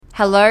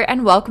Hello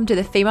and welcome to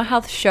the Female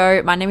Health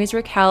Show. My name is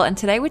Raquel and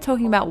today we're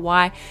talking about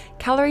why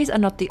calories are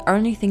not the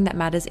only thing that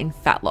matters in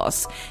fat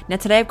loss. Now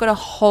today I've got a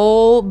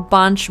whole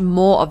bunch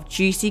more of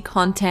juicy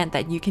content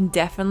that you can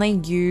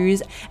definitely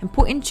use and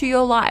put into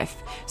your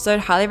life. So I'd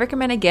highly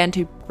recommend again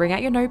to bring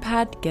out your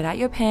notepad, get out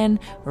your pen,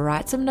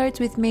 write some notes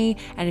with me,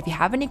 and if you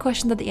have any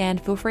questions at the end,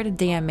 feel free to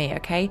DM me,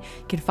 okay?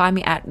 You can find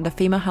me at the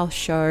Female Health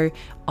Show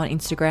on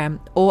Instagram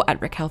or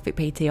at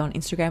RaquelFitPT on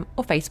Instagram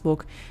or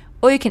Facebook,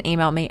 or you can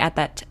email me at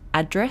that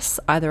address,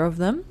 either of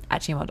them,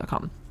 at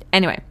gmail.com.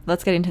 Anyway,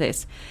 let's get into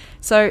this.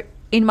 So,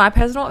 in my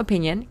personal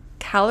opinion,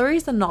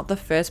 calories are not the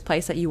first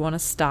place that you want to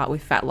start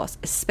with fat loss,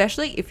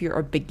 especially if you're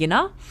a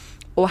beginner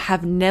or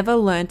have never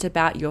learned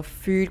about your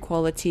food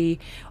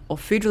quality or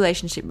food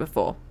relationship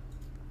before.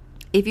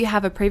 If you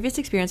have a previous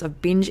experience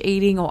of binge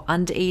eating or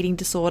under eating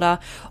disorder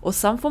or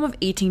some form of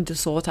eating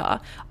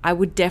disorder, I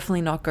would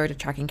definitely not go to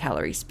tracking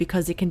calories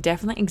because it can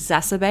definitely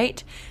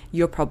exacerbate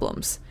your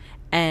problems.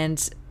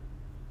 And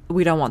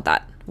we don't want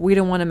that. We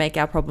don't want to make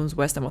our problems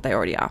worse than what they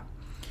already are.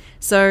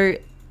 So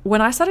when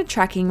I started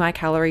tracking my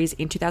calories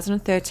in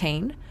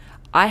 2013,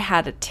 I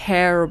had a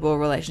terrible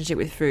relationship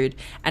with food,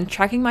 and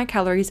tracking my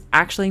calories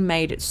actually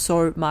made it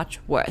so much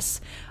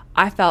worse.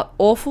 I felt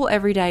awful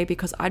every day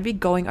because I'd be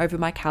going over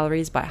my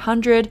calories by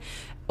 100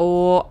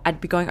 or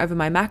I'd be going over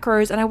my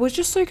macros, and I was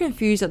just so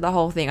confused at the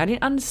whole thing. I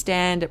didn't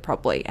understand it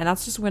properly. And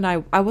that's just when I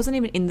wasn't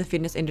even in the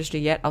fitness industry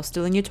yet. I was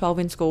still in year 12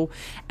 in school,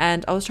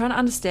 and I was trying to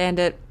understand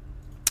it,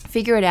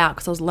 figure it out,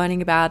 because I was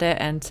learning about it,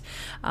 and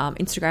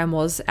Instagram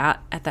was out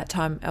at that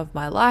time of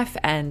my life,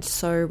 and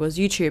so was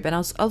YouTube. And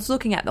I was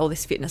looking at all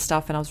this fitness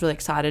stuff, and I was really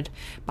excited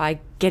by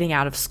getting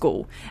out of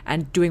school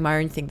and doing my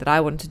own thing that I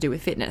wanted to do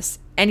with fitness.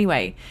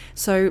 Anyway,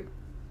 so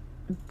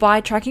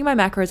by tracking my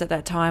macros at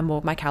that time,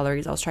 or my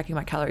calories, I was tracking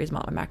my calories,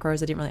 not my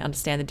macros. I didn't really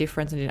understand the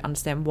difference. I didn't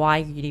understand why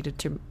you needed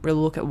to really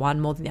look at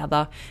one more than the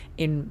other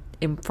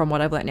from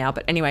what I've learned now.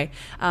 But anyway,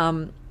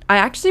 I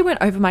actually went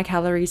over my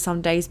calories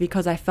some days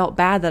because I felt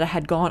bad that I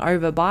had gone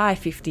over by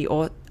 50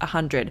 or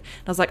 100. And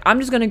I was like, I'm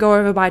just going to go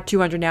over by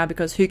 200 now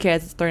because who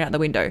cares? It's thrown out the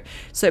window.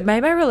 So it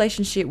made my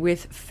relationship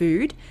with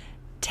food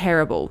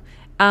terrible.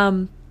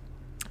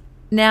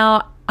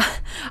 Now,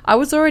 I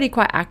was already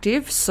quite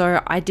active,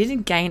 so I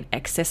didn't gain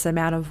excess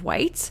amount of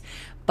weight,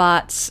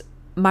 but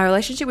my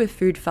relationship with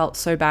food felt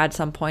so bad at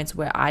some points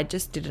where I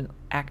just didn't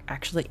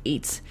actually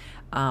eat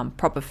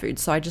proper food.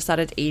 So I just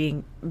started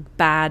eating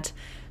bad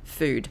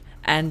food.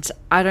 And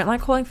I don't like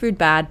calling food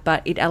bad,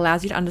 but it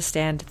allows you to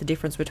understand the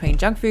difference between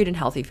junk food and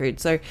healthy food.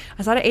 So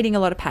I started eating a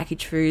lot of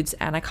packaged foods,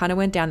 and I kind of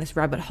went down this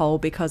rabbit hole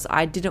because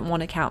I didn't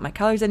want to count my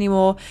calories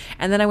anymore.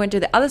 And then I went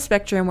to the other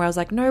spectrum where I was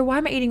like, no, why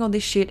am I eating all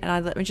this shit?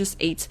 And let me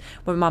just eat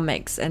what mum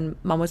makes. And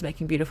mum was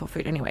making beautiful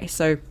food anyway.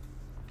 So,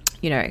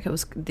 you know, it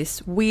was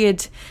this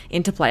weird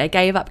interplay. I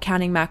gave up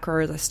counting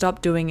macros. I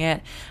stopped doing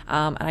it.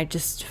 And I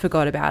just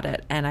forgot about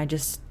it. And I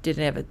just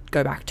didn't ever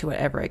go back to it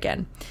ever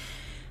again.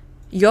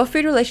 Your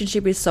food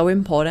relationship is so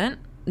important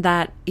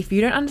that if you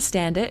don't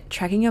understand it,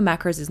 tracking your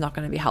macros is not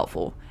going to be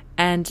helpful.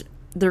 And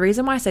the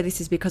reason why I say this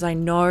is because I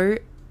know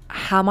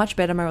how much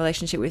better my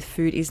relationship with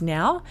food is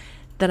now,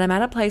 that I'm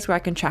at a place where I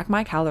can track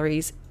my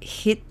calories,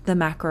 hit the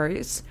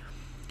macros,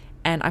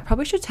 and I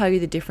probably should tell you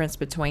the difference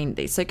between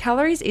these. So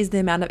calories is the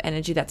amount of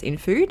energy that's in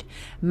food.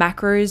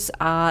 Macros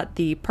are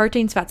the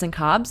proteins, fats, and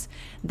carbs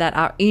that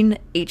are in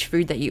each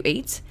food that you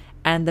eat,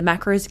 and the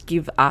macros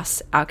give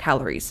us our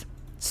calories.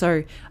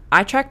 So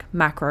I track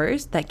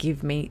macros that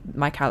give me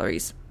my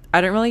calories.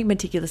 I don't really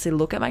meticulously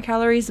look at my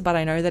calories, but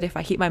I know that if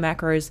I hit my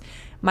macros,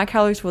 my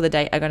calories for the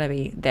day are going to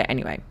be there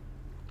anyway.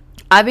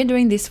 I've been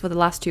doing this for the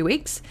last 2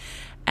 weeks,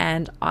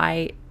 and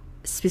I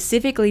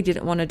specifically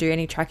didn't want to do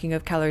any tracking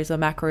of calories or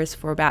macros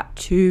for about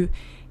 2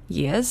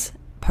 years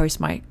post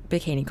my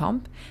bikini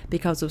comp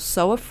because I was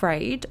so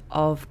afraid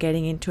of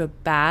getting into a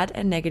bad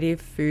and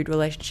negative food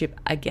relationship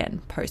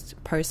again post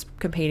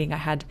competing. I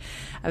had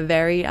a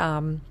very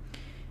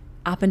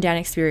up and down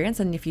experience,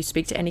 and if you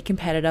speak to any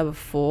competitor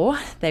before,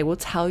 they will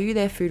tell you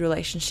their food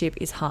relationship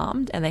is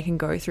harmed and they can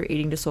go through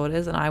eating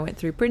disorders. And I went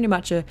through pretty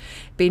much a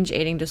binge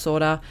eating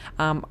disorder.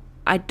 I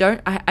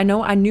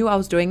knew I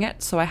was doing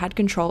it, so I had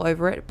control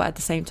over it, but at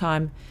the same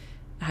time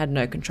I had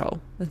no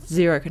control,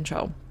 zero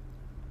control.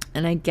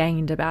 And I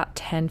gained about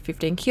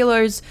 10-15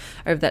 kilos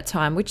over that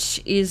time,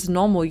 which is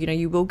normal. You know,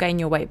 you will gain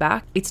your weight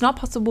back. It's not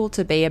possible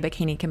to be a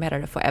bikini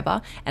competitor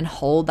forever and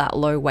hold that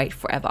low weight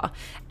forever,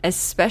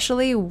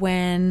 especially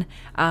when,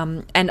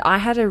 and I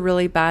had a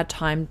really bad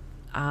time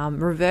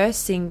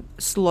reversing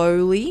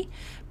slowly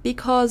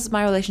because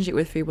my relationship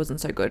with food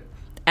wasn't so good.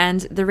 And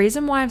the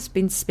reason why I've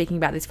been speaking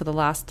about this for the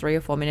last 3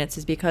 or 4 minutes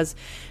is because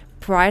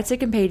prior to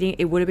competing,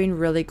 it would have been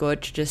really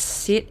good to just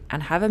sit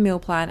and have a meal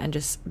plan and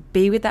just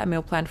be with that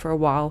meal plan for a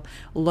while,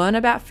 learn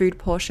about food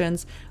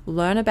portions,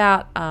 learn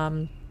about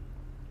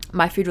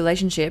my food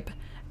relationship,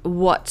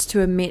 what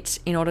to omit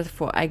in order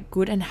for a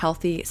good and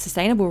healthy,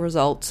 sustainable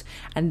result,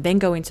 and then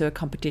go into a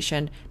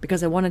competition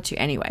because I wanted to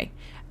anyway.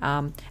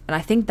 And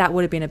I think that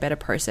would have been a better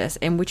process,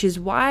 and which is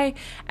why,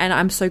 and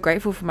I'm so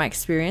grateful for my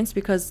experience,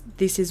 because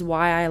this is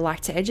why I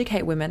like to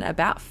educate women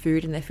about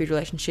food and their food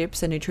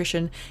relationships and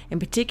nutrition in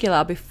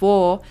particular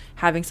before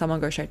having someone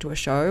go straight to a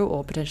show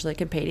or potentially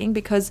competing,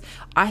 because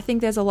I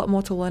think there's a lot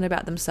more to learn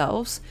about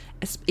themselves,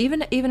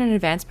 even an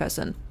advanced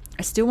person.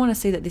 I still want to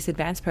see that this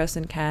advanced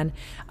person can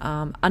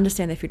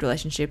understand their food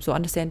relationships or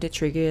understand their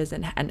triggers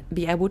and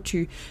be able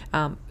to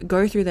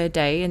go through their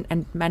day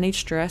and manage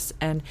stress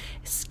and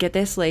get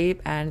their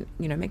sleep and,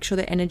 make sure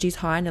their energy's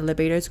high and their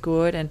libido's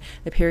good and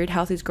their period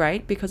health is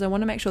great, because I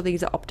want to make sure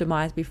these are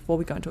optimized before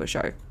we go into a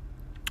show,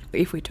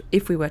 if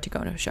we were to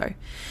go into a show.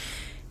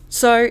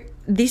 So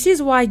this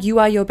is why you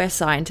are your best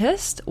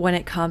scientist when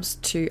it comes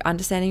to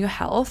understanding your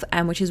health,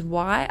 and which is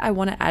why I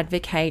want to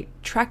advocate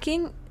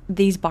tracking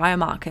these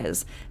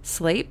biomarkers.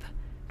 Sleep,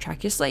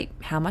 track your sleep.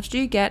 How much do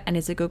you get, and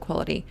is it good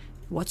quality?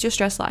 What's your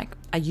stress like?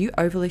 Are you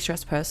overly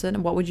stressed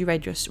person? What would you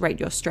rate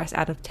your stress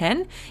out of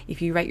 10?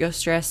 If you rate your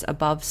stress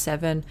above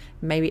 7,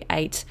 maybe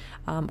 8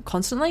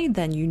 constantly,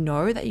 then you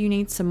know that you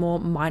need some more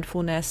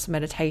mindfulness,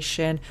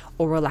 meditation,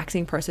 or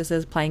relaxing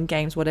processes, playing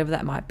games, whatever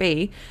that might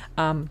be,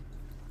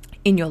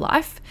 in your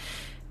life.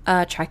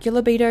 Track your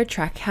libido,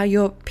 track how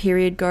your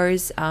period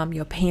goes,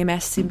 your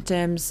PMS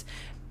symptoms,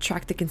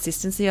 track the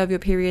consistency of your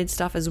period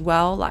stuff as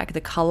well, like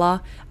the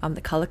color. The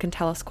color can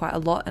tell us quite a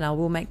lot, and I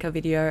will make I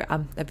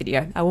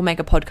will make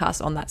a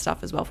podcast on that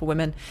stuff as well for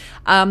women.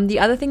 The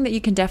other thing that you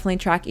can definitely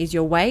track is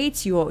your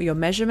weight, your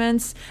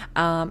measurements,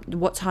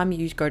 what time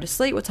you go to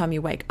sleep, what time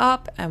you wake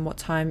up, and what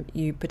time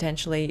you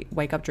potentially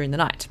wake up during the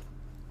night.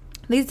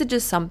 These are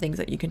just some things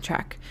that you can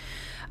track.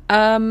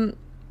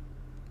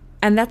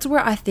 And that's where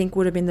I think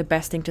would have been the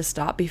best thing to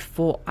start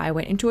before I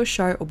went into a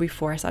show or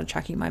before I started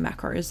tracking my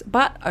macros.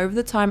 But over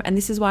the time, and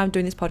this is why I'm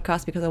doing this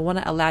podcast, because I want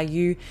to allow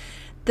you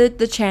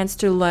the chance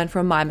to learn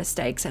from my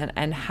mistakes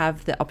and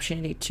have the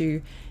opportunity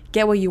to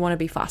get where you want to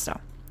be faster.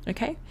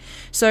 Okay?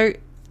 So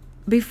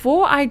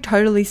before I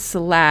totally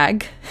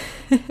slag,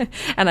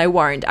 and I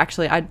won't,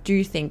 actually, I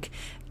do think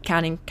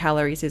counting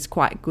calories is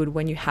quite good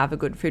when you have a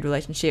good food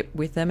relationship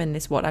with them, and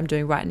this is what I'm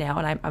doing right now,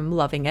 and I'm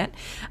loving it.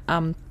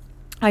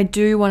 I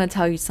do want to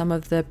tell you some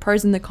of the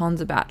pros and the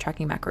cons about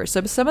tracking macros.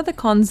 So some of the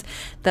cons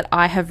that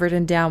I have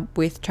written down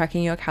with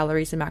tracking your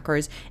calories and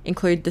macros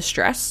include the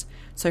stress.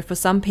 So for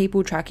some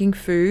people, tracking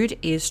food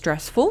is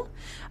stressful.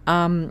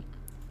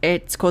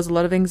 It's caused a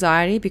lot of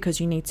anxiety because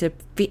you need to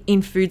fit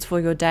in foods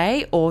for your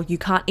day, or you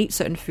can't eat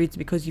certain foods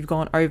because you've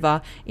gone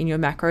over in your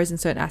macros in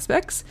certain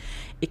aspects.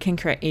 It can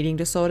create eating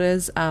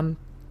disorders.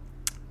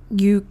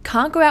 You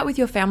can't go out with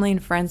your family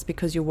and friends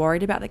because you're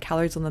worried about the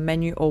calories on the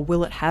menu, or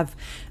will it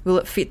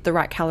fit the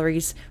right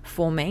calories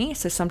for me?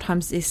 So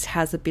sometimes this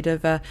has a bit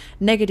of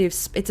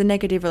it's a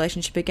negative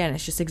relationship again.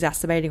 It's just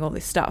exacerbating all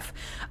this stuff.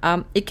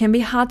 It can be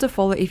hard to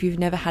follow if you've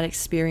never had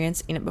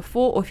experience in it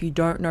before, or if you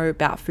don't know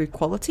about food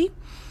quality.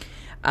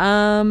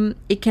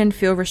 It can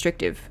feel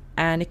restrictive,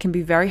 and it can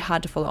be very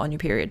hard to follow on your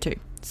period too.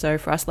 So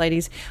for us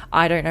ladies,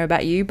 I don't know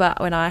about you,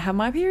 but when I have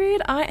my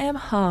period, I am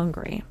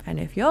hungry. And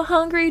if you're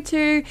hungry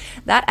too,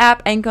 that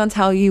app ain't gonna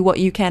tell you what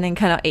you can and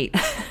cannot eat.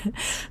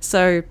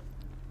 So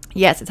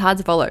yes, it's hard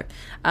to follow.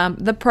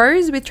 The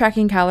pros with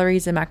tracking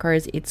calories and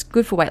macros, it's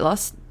good for weight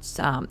loss.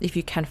 If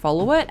you can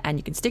follow it and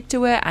you can stick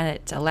to it, and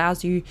it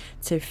allows you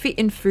to fit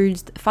in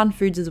foods, fun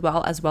foods as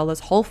well as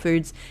whole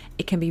foods,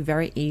 it can be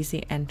very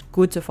easy and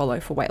good to follow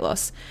for weight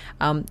loss.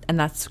 And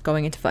that's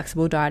going into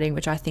flexible dieting,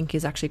 which I think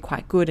is actually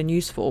quite good and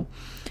useful.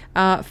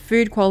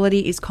 Food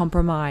quality is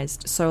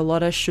compromised. So a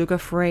lot of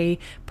sugar-free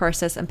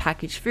processed and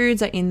packaged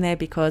foods are in there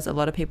because a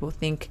lot of people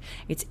think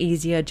it's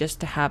easier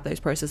just to have those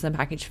processed and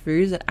packaged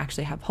foods that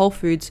actually have whole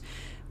foods,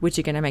 which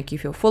are going to make you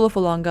feel fuller for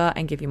longer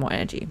and give you more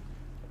energy.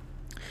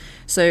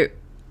 So,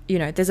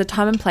 there's a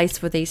time and place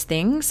for these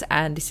things,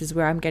 and this is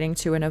where I'm getting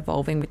to and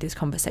evolving with this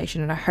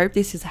conversation, and I hope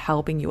this is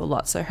helping you a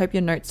lot. So I hope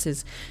your notes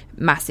is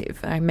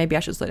massive. Maybe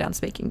I should slow down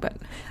speaking, but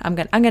I'm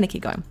going to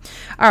keep going.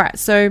 All right,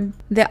 so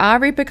there are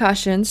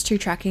repercussions to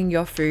tracking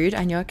your food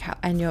and your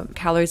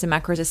calories and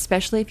macros,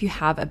 especially if you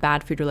have a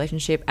bad food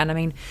relationship. And I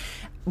mean,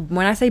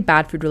 when I say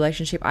bad food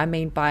relationship, I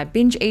mean by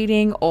binge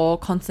eating or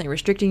constantly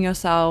restricting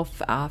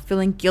yourself,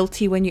 feeling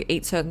guilty when you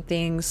eat certain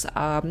things,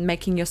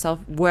 making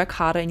yourself work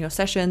harder in your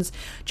sessions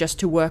just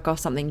to work off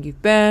something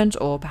you've burned,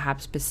 or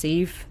perhaps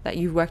perceive that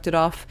you've worked it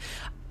off.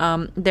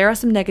 There are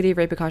some negative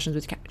repercussions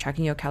with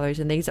tracking your calories,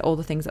 and these are all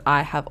the things that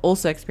I have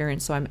also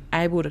experienced, so I'm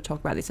able to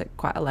talk about this at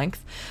quite a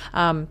length.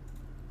 And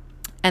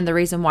the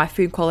reason why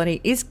food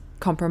quality is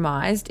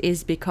compromised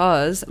is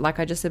because, like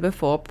I just said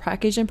before,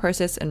 packaged and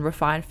processed and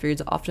refined foods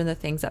are often the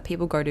things that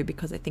people go to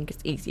because they think it's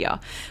easier.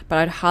 But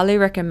I'd highly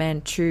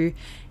recommend to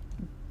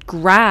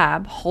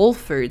grab whole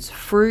foods,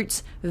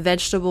 fruits,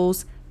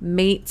 vegetables,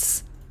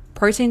 meats,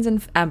 proteins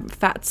and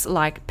fats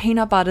like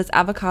peanut butters,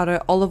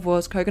 avocado, olive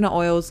oils, coconut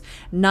oils,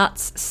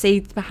 nuts,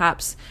 seeds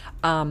perhaps,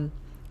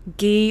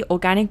 ghee,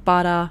 organic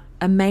butter,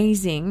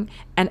 amazing,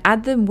 and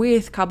add them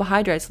with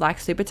carbohydrates like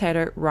sweet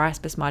potato, rice,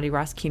 basmati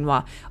rice,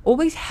 quinoa. All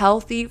these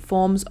healthy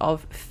forms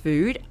of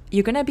food,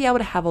 you're going to be able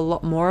to have a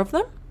lot more of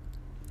them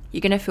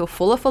You're going to feel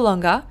fuller for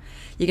longer.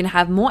 You're going to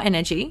have more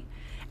energy.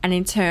 And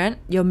in turn,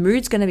 your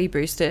mood's going to be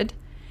boosted,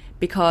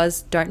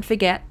 because don't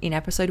forget, in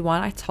episode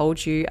 1, I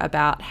told you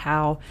about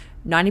how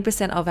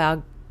 90% of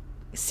our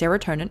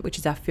serotonin, which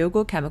is our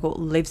feel-good chemical,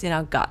 lives in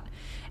our gut.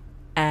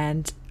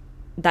 And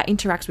that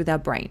interacts with our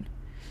brain.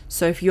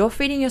 So if you're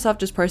feeding yourself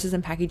just processed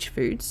and packaged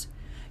foods,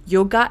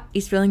 your gut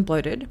is feeling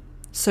bloated.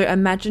 So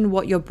imagine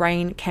what your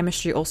brain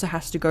chemistry also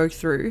has to go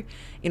through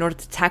in order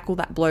to tackle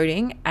that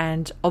bloating.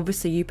 And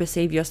obviously you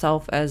perceive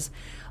yourself as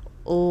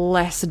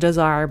less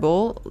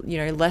desirable,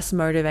 less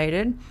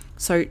motivated.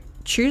 So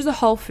choose the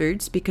whole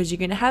foods, because you're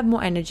going to have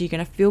more energy, you're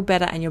going to feel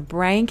better, and your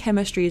brain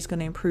chemistry is going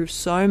to improve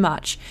so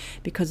much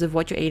because of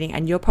what you're eating,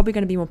 and you're probably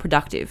going to be more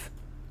productive.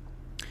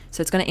 So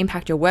it's going to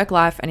impact your work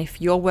life. And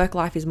if your work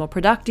life is more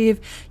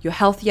productive, you're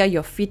healthier,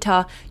 you're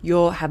fitter,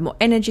 you'll have more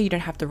energy, you don't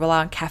have to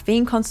rely on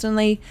caffeine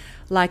constantly.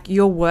 Like,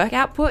 your work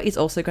output is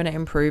also going to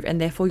improve, and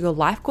therefore your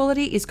life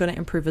quality is going to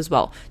improve as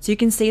well. So you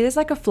can see there's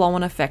like a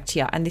flow-on effect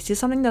here. And this is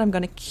something that I'm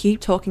going to keep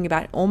talking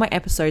about in all my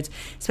episodes,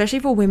 especially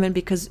for women,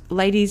 because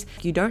ladies,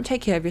 you don't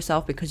take care of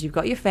yourself because you've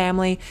got your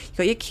family, you've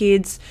got your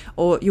kids,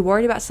 or you're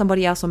worried about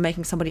somebody else or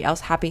making somebody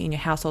else happy in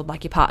your household,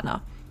 like your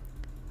partner.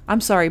 I'm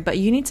sorry, but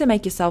you need to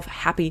make yourself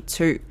happy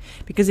too.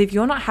 Because if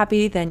you're not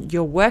happy, then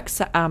your work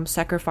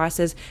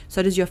sacrifices,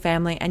 so does your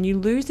family, and you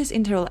lose this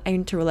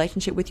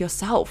interrelationship with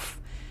yourself.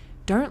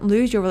 Don't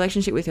lose your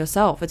relationship with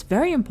yourself. It's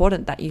very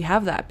important that you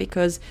have that,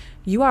 because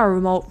you are a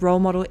role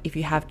model if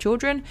you have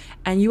children,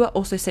 and you are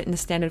also setting the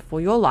standard for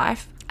your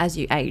life as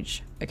you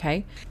age,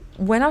 okay?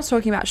 When I was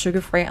talking about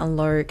sugar-free and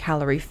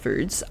low-calorie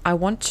foods, I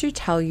want to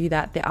tell you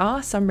that there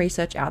are some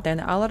research out there, and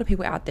there are a lot of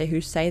people out there who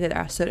say that there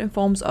are certain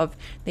forms of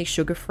these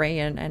sugar-free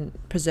and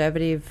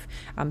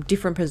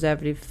different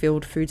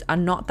preservative-filled foods are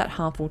not that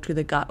harmful to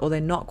the gut, or they're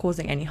not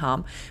causing any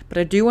harm. But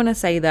I do want to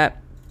say that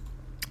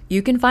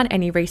you can find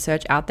any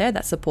research out there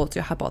that supports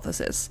your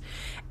hypothesis.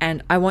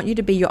 And I want you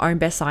to be your own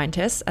best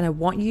scientist, and I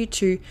want you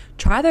to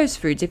try those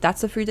foods. If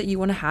that's the food that you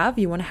want to have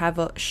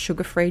a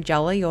sugar-free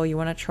jelly, or you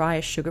want to try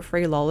a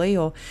sugar-free lolly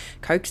or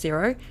Coke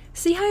Zero,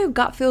 see how your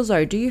gut feels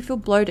though. Do you feel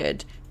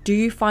bloated? Do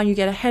you find you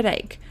get a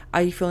headache?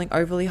 Are you feeling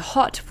overly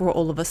hot for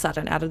all of a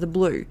sudden out of the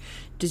blue?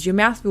 Does your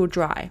mouth feel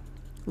dry?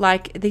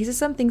 Like, these are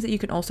some things that you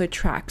can also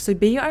track. So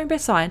be your own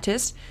best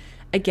scientist.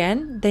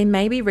 Again, there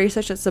may be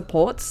research that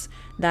supports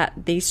that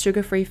these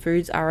sugar-free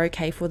foods are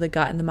okay for the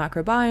gut and the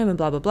microbiome and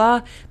blah, blah,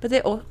 blah. But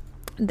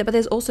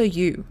there's also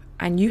you,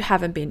 and you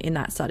haven't been in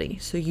that study.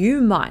 So you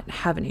might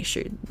have an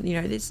issue.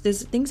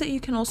 There's things that you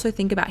can also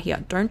think about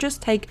here. Don't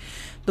just take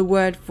the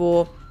word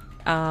for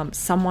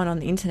someone on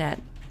the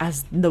internet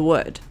as the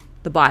word,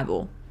 the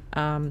Bible.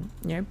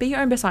 Be your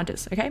own best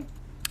scientist, okay?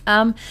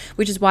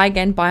 Which is why,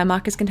 again,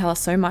 biomarkers can tell us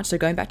so much. So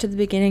going back to the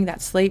beginning,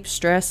 that sleep,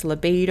 stress,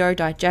 libido,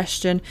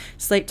 digestion,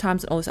 sleep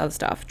times, and all this other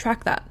stuff.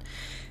 Track that.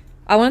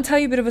 I want to tell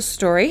you a bit of a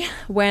story.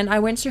 When I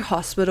went to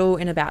hospital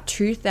in about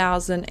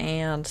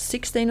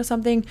 2016 or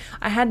something,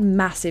 I had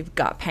massive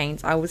gut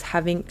pains. I was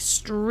having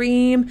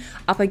extreme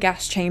upper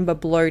gas chamber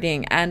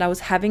bloating, and I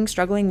was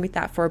struggling with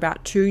that for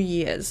about 2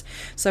 years.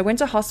 So I went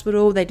to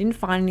hospital. They didn't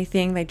find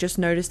anything. They just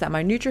noticed that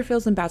my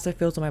neutrophils and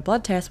basophils on my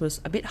blood test was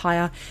a bit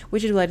higher,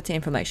 which is related to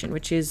inflammation,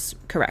 which is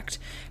correct.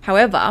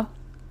 However,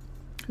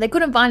 they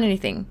couldn't find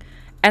anything.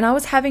 And I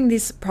was having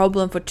this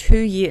problem for 2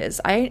 years.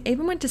 I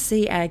even went to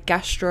see a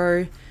gastrologist.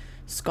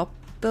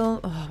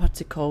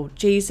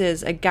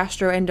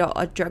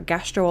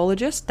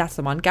 That's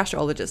the one,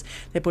 gastrologist.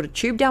 They put a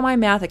tube down my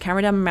mouth, a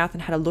camera down my mouth,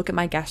 and had a look at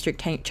my gastric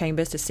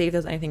chambers to see if there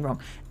was anything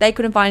wrong. They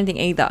couldn't find anything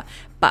either.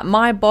 But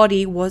my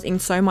body was in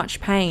so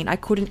much pain, I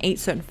couldn't eat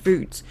certain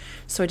foods.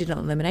 So I did an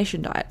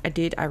elimination diet.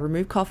 I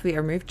removed coffee, I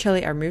removed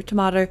chili, I removed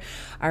tomato,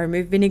 I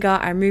removed vinegar,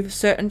 I removed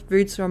certain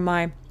foods from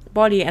my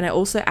body, and I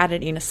also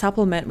added in a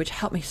supplement which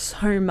helped me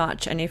so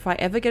much. And if I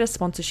ever get a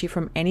sponsorship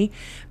from any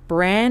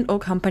brand or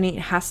company,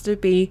 it has to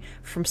be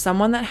from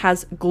someone that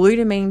has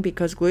glutamine,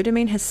 because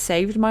glutamine has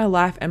saved my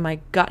life and my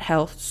gut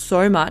health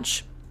so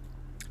much.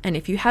 And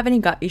if you have any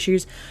gut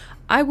issues,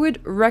 I would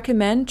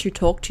recommend to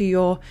talk to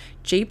your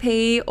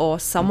GP or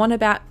someone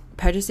about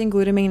purchasing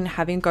glutamine and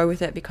having a go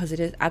with it, because it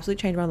has absolutely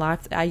changed my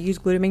life. I use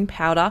glutamine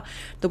powder.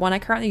 The one I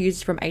currently use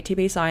is from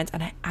ATB Science,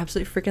 and I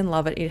absolutely freaking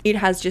love it. It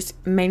has just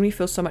made me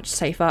feel so much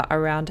safer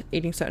around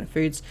eating certain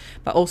foods,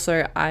 but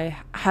also I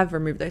have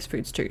removed those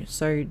foods too.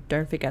 So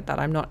don't forget that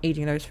I'm not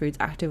eating those foods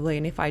actively.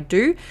 And if I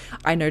do,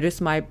 I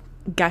notice my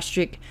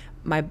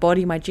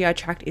body, my GI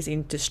tract is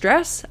in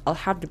distress, I'll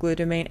have the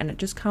glutamine, and it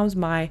just calms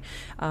my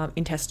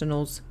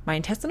intestinals.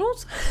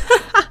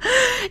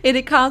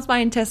 It calms my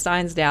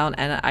intestines down,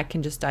 and I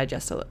can just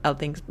digest other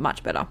things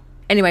much better.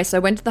 Anyway, so I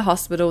went to the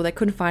hospital. They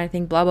couldn't find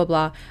anything, blah, blah,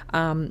 blah.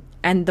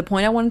 And the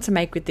point I wanted to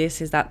make with this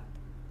is that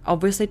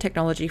obviously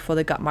technology for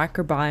the gut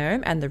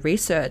microbiome and the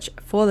research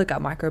for the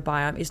gut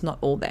microbiome is not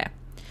all there.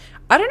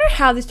 I don't know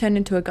how this turned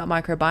into a gut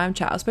microbiome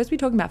chat. I was supposed to be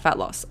talking about fat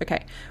loss.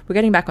 Okay, we're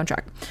getting back on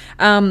track.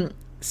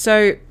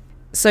 So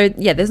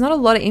yeah, there's not a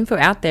lot of info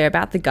out there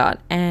about the gut,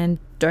 and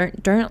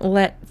don't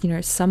let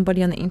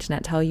somebody on the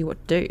internet tell you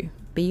what to do.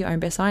 Be your own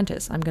best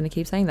scientist. I'm going to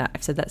keep saying that.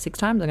 I've said that 6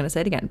 times. I'm going to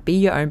say it again. Be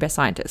your own best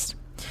scientist.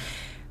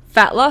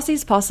 Fat loss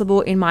is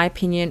possible, in my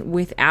opinion,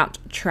 without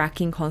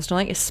tracking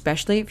constantly,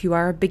 especially if you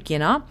are a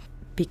beginner,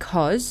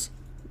 because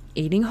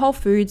eating whole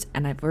foods,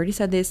 and I've already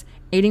said this,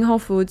 eating whole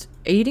foods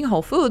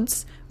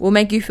will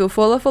make you feel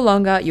fuller for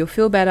longer. You'll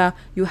feel better.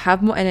 You'll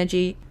have more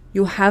energy.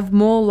 You'll have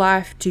more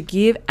life to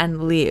give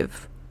and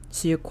live.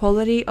 So your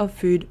quality of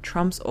food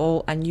trumps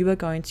all, and you are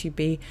going to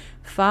be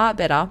far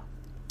better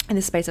in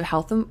the space of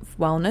health and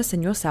wellness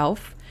in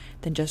yourself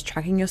than just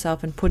tracking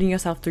yourself and putting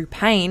yourself through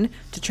pain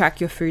to track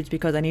your foods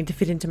because I need to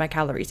fit into my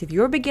calories. If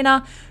you're a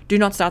beginner, do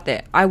not start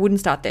there. I wouldn't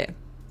start there.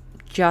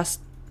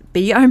 Just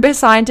be your own best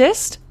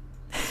scientist.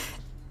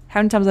 How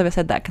many times have I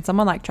said that? Can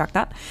someone track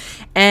that?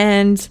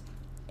 And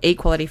eat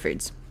quality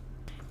foods.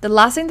 The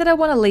last thing that I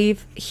want to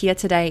leave here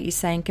today is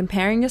saying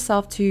comparing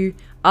yourself to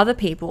other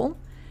people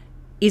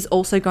is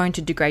also going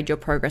to degrade your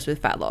progress with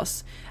fat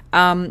loss.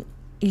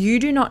 You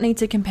do not need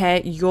to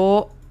compare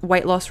your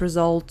weight loss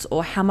results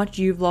or how much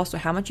you've lost or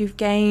how much you've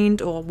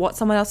gained or what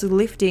someone else is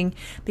lifting,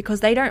 because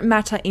they don't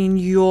matter in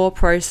your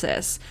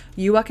process.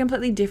 You are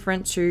completely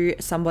different to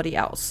somebody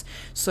else.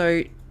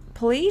 So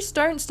please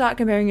don't start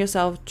comparing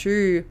yourself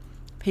to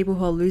people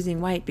who are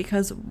losing weight,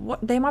 because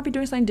they might be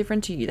doing something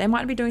different to you. They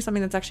might be doing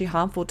something that's actually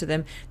harmful to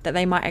them that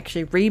they might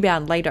actually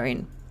rebound later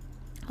in,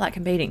 like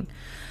competing.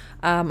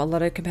 A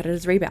lot of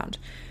competitors rebound.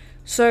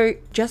 So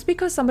just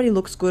because somebody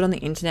looks good on the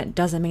internet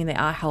doesn't mean they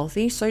are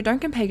healthy. So don't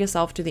compare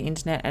yourself to the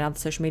internet and other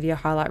social media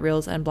highlight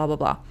reels and blah, blah,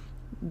 blah.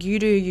 You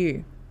do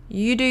you.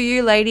 You do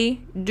you,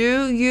 lady.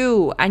 Do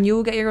you. And you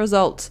will get your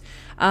results.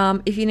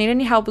 If you need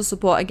any help or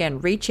support, again,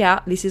 reach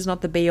out. This is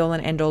not the be all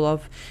and end all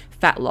of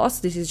fat loss.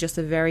 This is just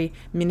a very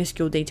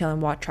minuscule detail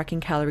in why tracking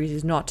calories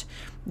is not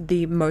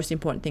the most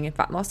important thing in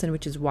fat loss, and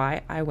which is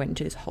why I went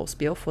into this whole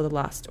spiel for the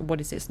last,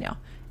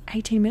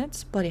 18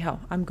 minutes? Bloody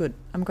hell. I'm good.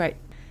 I'm great.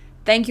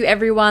 Thank you,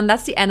 everyone.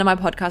 That's the end of my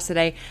podcast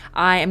today.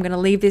 I am going to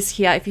leave this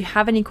here. If you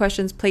have any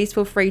questions, please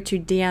feel free to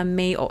DM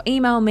me or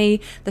email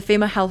me, The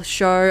Female Health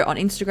Show, on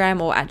Instagram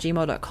or at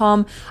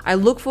gmail.com. I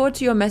look forward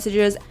to your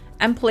messages.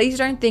 And please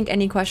don't think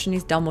any question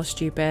is dumb or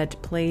stupid.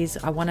 Please,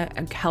 I want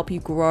to help you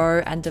grow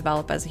and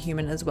develop as a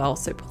human as well.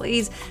 So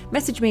please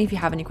message me if you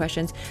have any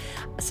questions.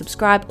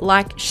 Subscribe,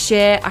 like,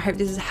 share. I hope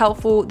this is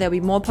helpful. There'll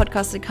be more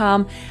podcasts to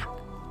come.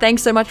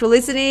 Thanks so much for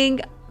listening.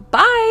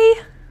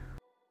 Bye.